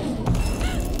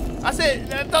 I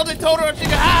thought they told her she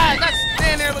could hide. Not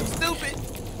stand there looking stupid.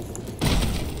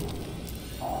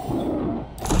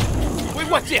 Wait,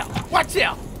 watch out. Watch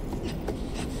out.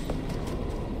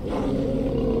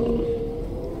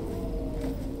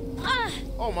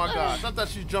 Oh my gosh, I thought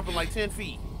she was jumping like 10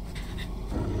 feet.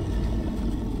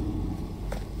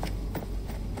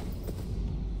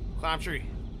 Climb tree.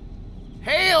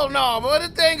 Hell no, boy, this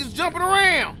thing is jumping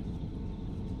around.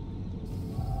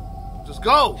 Just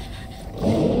go.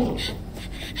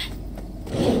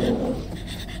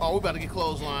 Oh, we about to get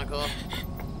clothesline, cuz.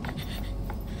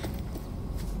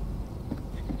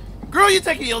 Girl, you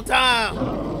taking your time.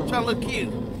 Trying to look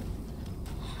cute.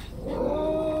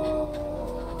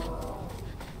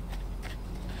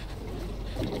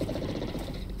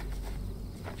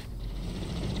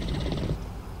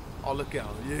 Oh, look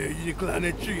out. Yeah, you didn't climb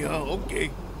that tree, huh? Okay.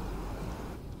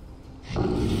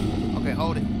 Okay,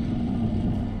 hold it.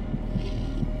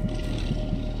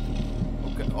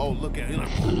 Okay, oh, look at it.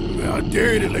 Man, I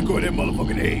dare you to let go of that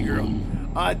motherfucking A, girl.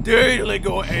 I dare you to let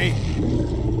go of A.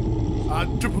 I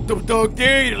triple double dog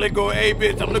dare you to let go of A,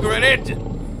 bitch. I'm looking right at you.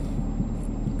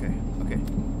 Okay.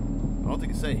 I don't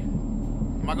think it's safe.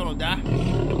 Am I gonna die?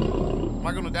 Am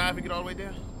I gonna die if we get all the way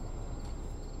down?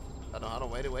 I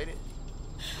don't wait it.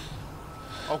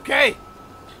 Okay.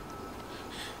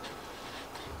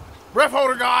 Breath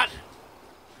holder God.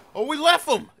 Oh, we left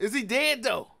him. Is he dead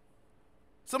though?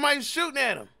 Somebody's shooting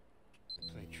at him.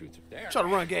 Truth or dare. Try to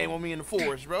run game on me in the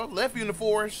forest, bro. Left you in the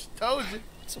forest. Told you.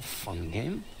 It's a fun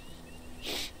game.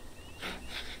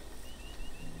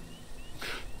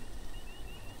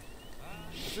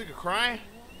 This nigga crying?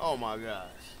 Oh my gosh.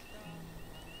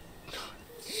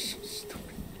 So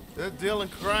stupid. That's Dylan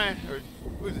crying, or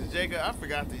who's it, Jacob? I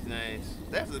forgot these names.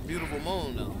 That's a beautiful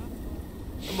moon, though.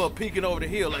 I'm up peeking over the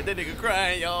hill like that nigga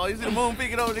crying, y'all. You see the moon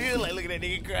peeking over the hill like, look at that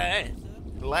nigga crying.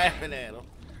 Laughing at him.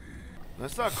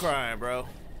 Let's start crying, bro.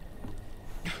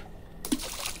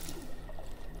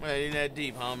 Well, ain't that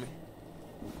deep, homie.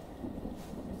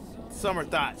 Summer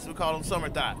thoughts. We call them summer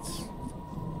thoughts.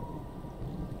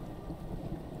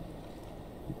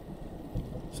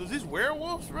 So is this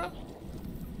werewolves, bro?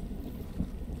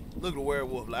 Look at the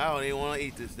werewolf. Like, I don't even want to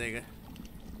eat this nigga.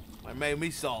 Like, made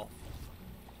me soft.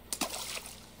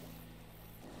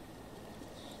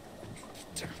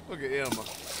 her. Look at Emma.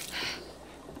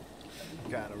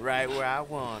 Got her right where I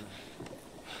want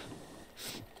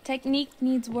her. Technique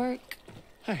needs work.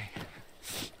 Hey.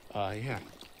 Yeah.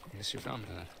 I guess you found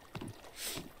that.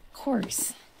 Of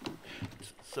course.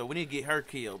 So we need to get her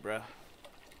killed, bruh.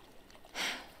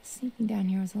 Sleeping down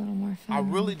here was a little more fun. I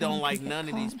really than don't to like get none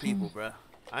of these caught. people, bruh.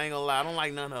 I ain't gonna lie, I don't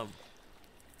like none of them.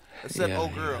 Except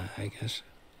old girl. Yeah, I guess.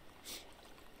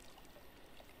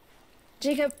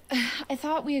 Jacob, I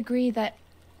thought we agreed that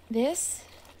this,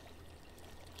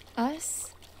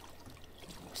 us,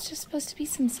 was just supposed to be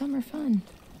some summer fun.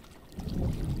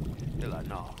 They're like,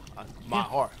 no, my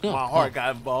heart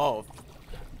got involved.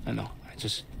 I know.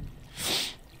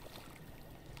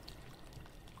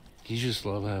 You just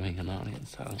love having an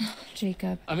audience, huh?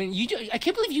 Jacob. I mean, I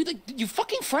can't believe you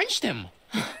fucking Frenched him.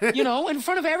 You know, in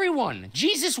front of everyone.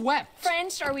 Jesus wept.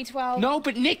 French, are we 12? No,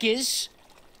 but Nick is.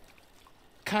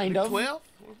 Kind of. 12?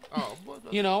 Oh, what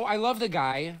the... You know, I love the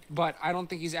guy, but I don't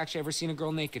think he's actually ever seen a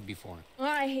girl naked before. Well,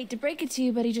 I hate to break it to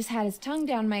you, but he just had his tongue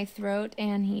down my throat,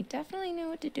 and he definitely knew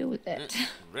what to do with it.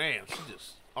 Damn, she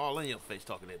just all in your face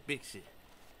talking that big shit.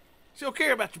 She don't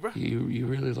care about you, bro. You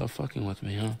really love fucking with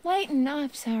me, huh? Lighten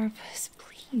up, Sourpuss,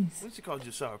 please. What she called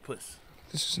you, Sourpuss?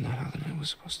 This is not how the night was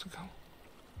supposed to go.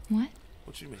 What?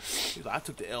 What you mean? She's like, I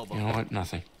took the elbow. You know what?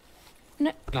 Nothing.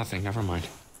 No. Nothing. Never mind.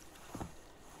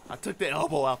 I took the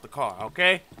elbow out the car,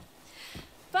 okay?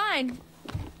 Fine.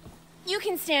 You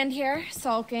can stand here,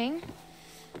 sulking,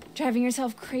 driving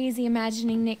yourself crazy,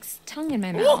 imagining Nick's tongue in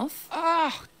my mouth.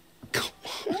 Ah!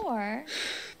 Or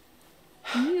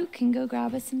you can go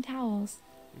grab us some towels.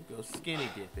 You go skinny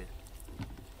dipping.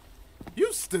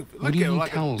 You stupid. What Look do you at him need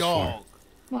like a towels dog.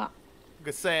 for? Well, Like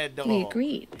a sad dog. we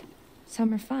agreed.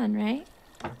 Summer fun, right?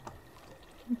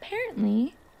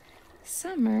 Apparently,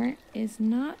 summer is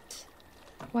not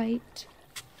quite...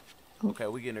 Okay,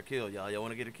 we getting her killed, y'all. Y'all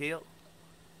want to get her killed?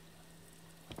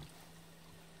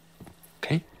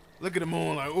 Okay. Look at the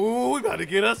moon like, ooh, we about to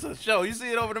get us a show. You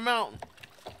see it over the mountain?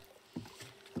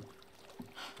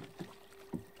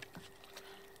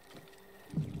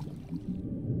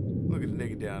 Look at the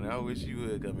nigga down there. I wish you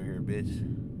would come in here,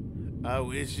 bitch. I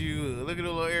wish you would. Look at the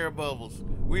little air bubbles.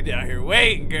 We down here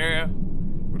waiting, girl.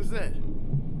 What is that?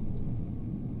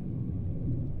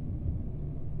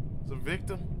 It's a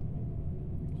victim?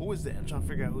 Who is that? I'm trying to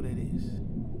figure out who that is.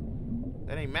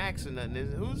 That ain't Max or nothing,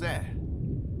 is it? Who's that?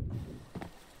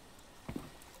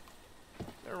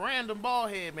 That random bald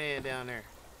head man down there.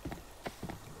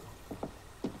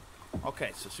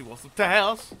 Okay, so she wants some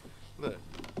towels. Look.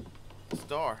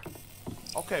 Star.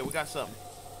 Okay, we got something.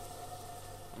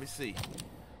 Let me see.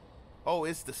 Oh,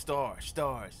 it's the stars.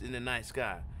 Stars in the night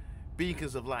sky.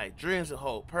 Beacons of light, dreams of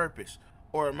hope, purpose,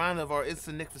 or a reminder of our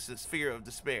insignificant sphere of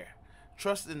despair.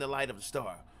 Trust in the light of the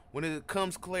star. When it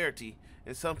comes clarity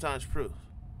and sometimes proof.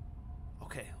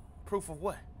 Okay, proof of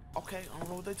what? Okay, I don't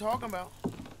know what they're talking about.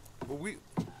 But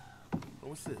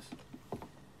what's this?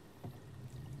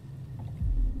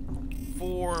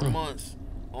 4 months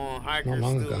on hikers. Not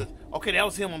long ago. Okay, that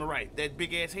was him on the right. That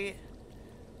big ass head.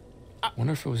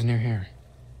 Wonder if it was near here.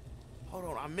 Hold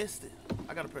on, I missed it.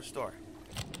 I gotta press start.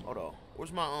 Hold on.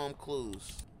 Where's my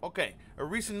clues? Okay, a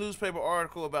recent newspaper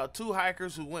article about 2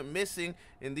 hikers who went missing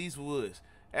in these woods.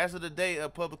 As of the date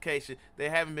of publication, they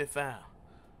haven't been found.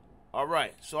 All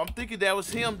right, so I'm thinking that was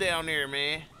him down there,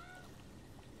 man.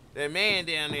 That man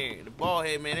down there, the bald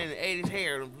head man, and ate his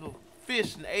hair. The little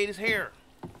fish and ate his hair.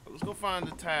 Let's go find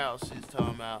the towel she's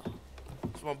talking about,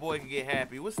 so my boy can get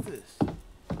happy. What's this?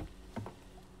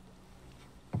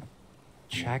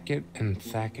 Chackett and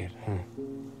Thackett, huh?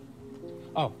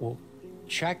 Oh, well,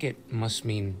 Chackett must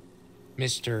mean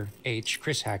Mr. H.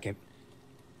 Chris Hackett.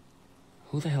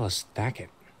 Who the hell is Thackett?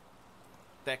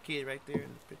 That kid right there in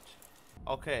the picture.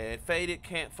 Okay, a faded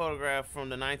camp photograph from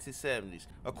the 1970s.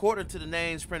 According to the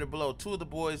names printed below, 2 of the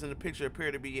boys in the picture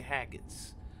appear to be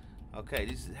Hackett's. Okay,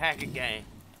 this is Hackett gang.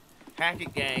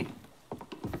 Hackett gang.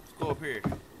 Let's go up here.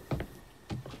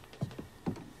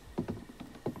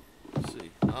 Let's see.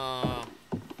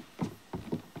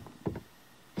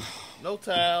 No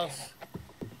towels.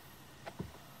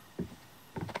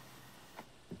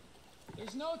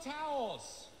 There's no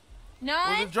towels. None?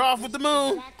 Where's the draw off with the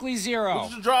moon? Exactly 0.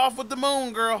 Where's the draw off with the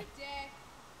moon, girl? What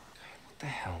the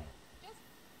hell? Just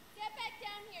get back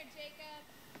down here,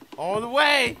 Jacob. On the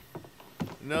way.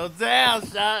 No towels,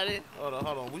 shawty. Hold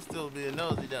on. We still being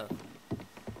nosy, though.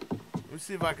 Let me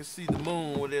see if I can see the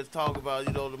moon where they're talking about,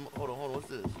 you know, hold on. What's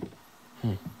this?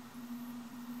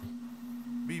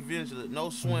 Be vigilant.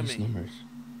 No swimming. Numbers.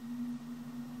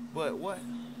 But what?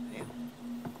 Damn.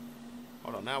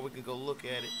 Hold on. Now we can go look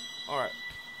at it. All right.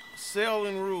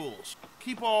 Sailing rules.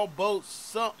 Keep all boats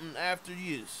something after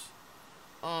use.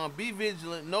 Be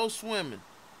vigilant. No swimming.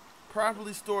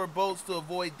 Properly store boats to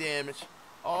avoid damage.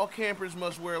 All campers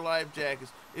must wear life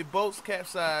jackets. If boats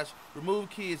capsize,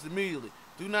 remove kids immediately.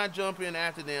 Do not jump in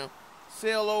after them.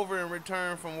 Sail over and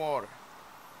return from water.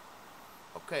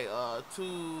 Okay,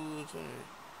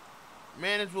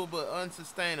 manageable but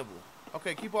unsustainable.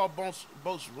 Okay, keep all boats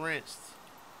rinsed.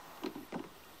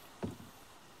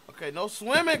 Okay, no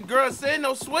swimming, girl. Say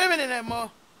no swimming in that mud.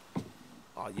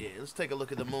 Oh yeah, let's take a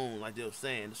look at the moon, like they were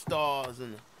saying. The stars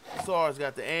and the stars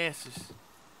got the answers.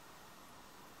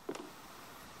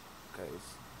 Okay,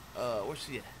 where's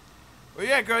she at? Where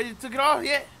you at, girl? You took it off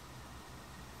yet?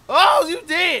 Oh, you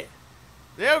did.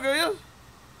 There, girl. You.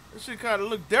 That shit kind of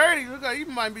look dirty. Look like you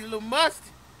might be a little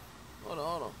musty. Hold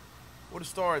on. Where the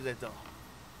stars at, though?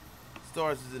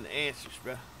 Stars is in the answers,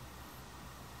 bro.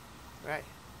 Right.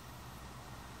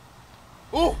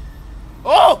 Oh!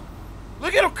 Oh!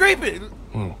 Look at him creeping.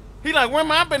 Whoa. He like, where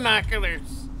my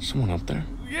binoculars? Someone up there?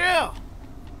 Yeah.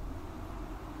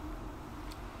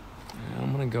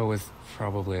 I'm gonna go with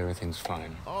probably everything's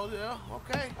fine. Oh, yeah.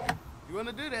 Okay. You want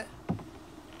to do that?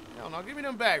 Hell no. Give me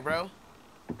them back, bro.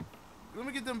 Let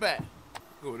me get them back.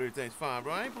 Good, everything's fine,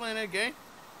 bro. I ain't playing that game.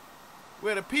 We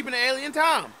had a peep in the alien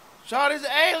time. Shaw, there's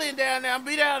an alien down there. I'll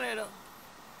be down there, though.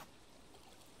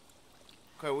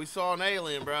 Okay, we saw an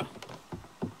alien, bro.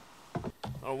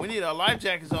 Oh, we need our life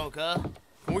jackets on, cuz.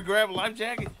 Can we grab a life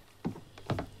jacket?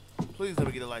 Please let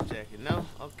me get a life jacket. No?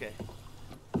 Okay.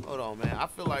 Hold on, man. I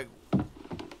feel like...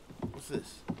 What's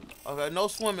this? Okay, no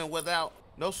swimming without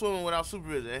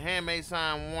supervision. A handmade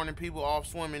sign warning people off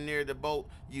swimming near the boat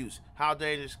use. How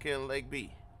dangerous can the lake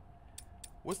be?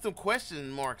 What's them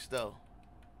question marks, though?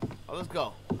 Oh, let's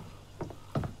go.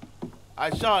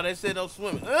 I saw they said no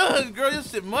swimming. Ugh, girl,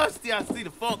 this shit musty. I see the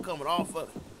funk coming off of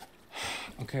it.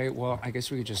 Okay, well, I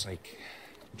guess we could just, like,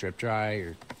 drip dry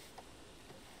or...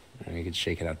 you could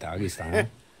shake it out doggy style.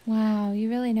 Wow, you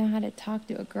really know how to talk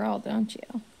to a girl, don't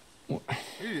you? Well,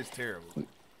 it is terrible.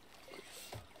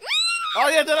 Oh,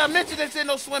 yeah, did I mention they said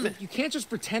no swimming? You can't just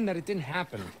pretend that it didn't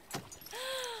happen.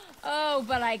 Oh,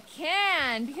 but I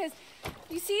can, because,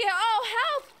 you see, oh,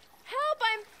 help! Help,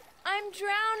 I'm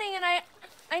drowning, and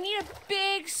I need a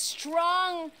big,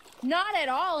 strong, not at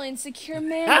all insecure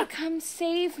man to come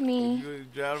save me. You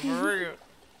drowning for real.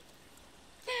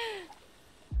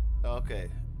 Okay,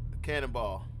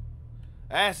 cannonball.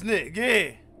 Ask Nick,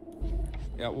 yeah.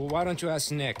 Yeah, well, why don't you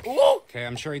ask Nick? Ooh. Okay,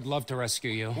 I'm sure he'd love to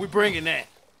rescue you. We bringing that.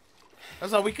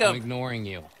 That's how we come. I'm ignoring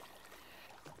you.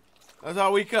 That's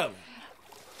how we coming.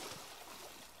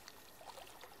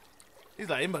 He's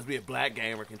like, it must be a black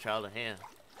gamer control the hand.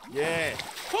 Yeah.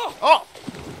 Oh!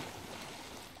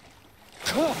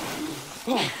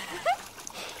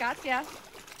 Gotcha.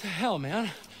 What the hell, man?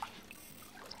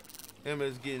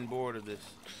 Emma's getting bored of this.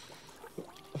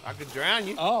 I could drown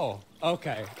you. Oh,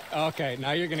 okay. Okay,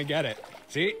 now you're gonna get it.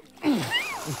 See?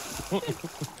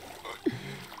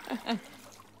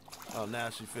 Oh,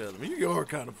 now she feeling me. You're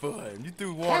kind of fun. You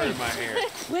threw water in my hair.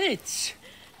 Quit it.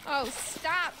 Oh,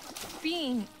 stop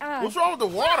being, What's wrong with the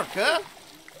water, cuz?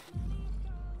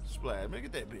 Splash, make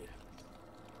it that bit.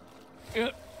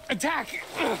 Attack!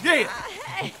 Yeah!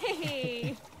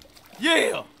 Hey!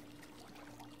 Yeah!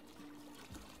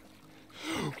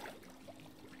 My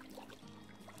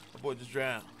boy just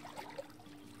drowned.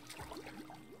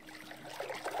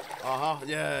 Uh-huh,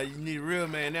 yeah, you need a real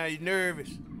man. Now you're nervous.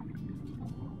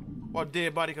 What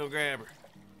dead body come grab her?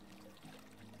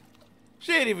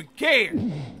 She ain't even care.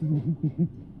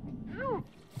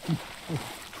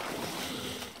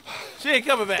 She ain't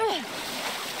coming back.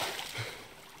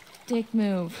 Dick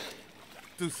move.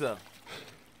 Do something.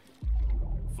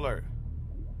 Flirt.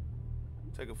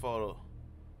 Take a photo.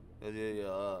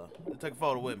 Take a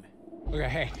photo with me. Okay,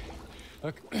 hey.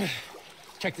 Look,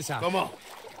 check this out. Come on.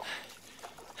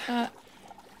 We're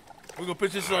gonna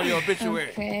put this on your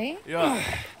obituary. Okay. Yeah.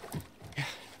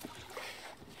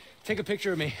 Take a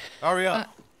picture of me. Hurry up.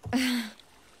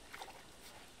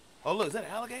 Oh, look, is that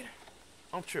an alligator?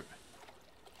 I'm tripping.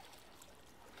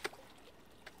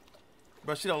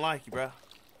 Bro, she don't like you, bro.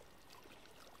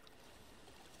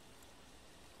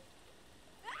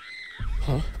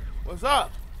 Huh? What's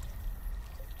up?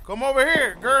 Come over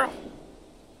here, girl.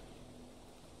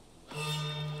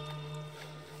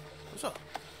 What's up?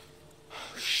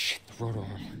 Oh, shit, the rotor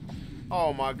arm.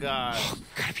 Oh, my God. Oh, you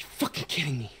gotta be fucking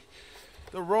kidding me.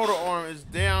 The rotor arm is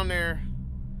down there.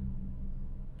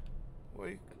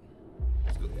 Wait.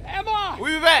 Emma!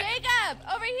 We'll be back. Jacob,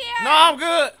 over here! No, I'm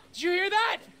good. Did you hear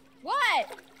that?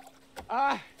 What?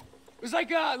 was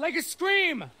like a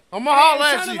scream. I'm gonna holler It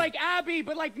at sounded you. like Abby,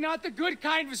 but like not the good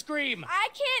kind of scream. I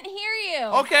can't hear you.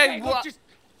 Okay, Look,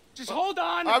 just hold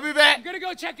on. I'll be back. I'm gonna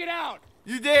go check it out.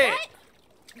 You did.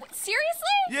 What? Seriously?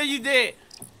 Yeah, you did.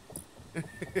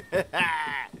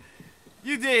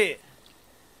 You did.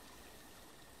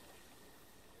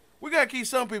 We gotta keep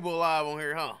some people alive on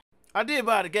here, huh? I did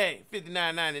buy the game,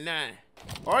 $59.99.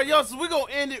 All right, y'all, so we're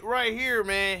gonna end it right here,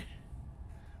 man.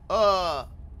 I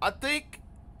think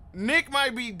Nick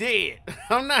might be dead.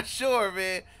 I'm not sure,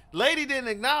 man. Lady didn't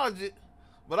acknowledge it,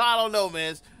 but I don't know,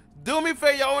 man. Do me a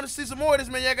favor, y'all want to see some more of this,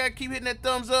 man. Y'all gotta keep hitting that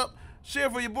thumbs up.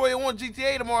 Share for your boy that want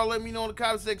GTA tomorrow. Let me know in the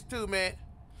comment section too, man.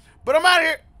 But I'm out of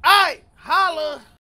here. All right, holla.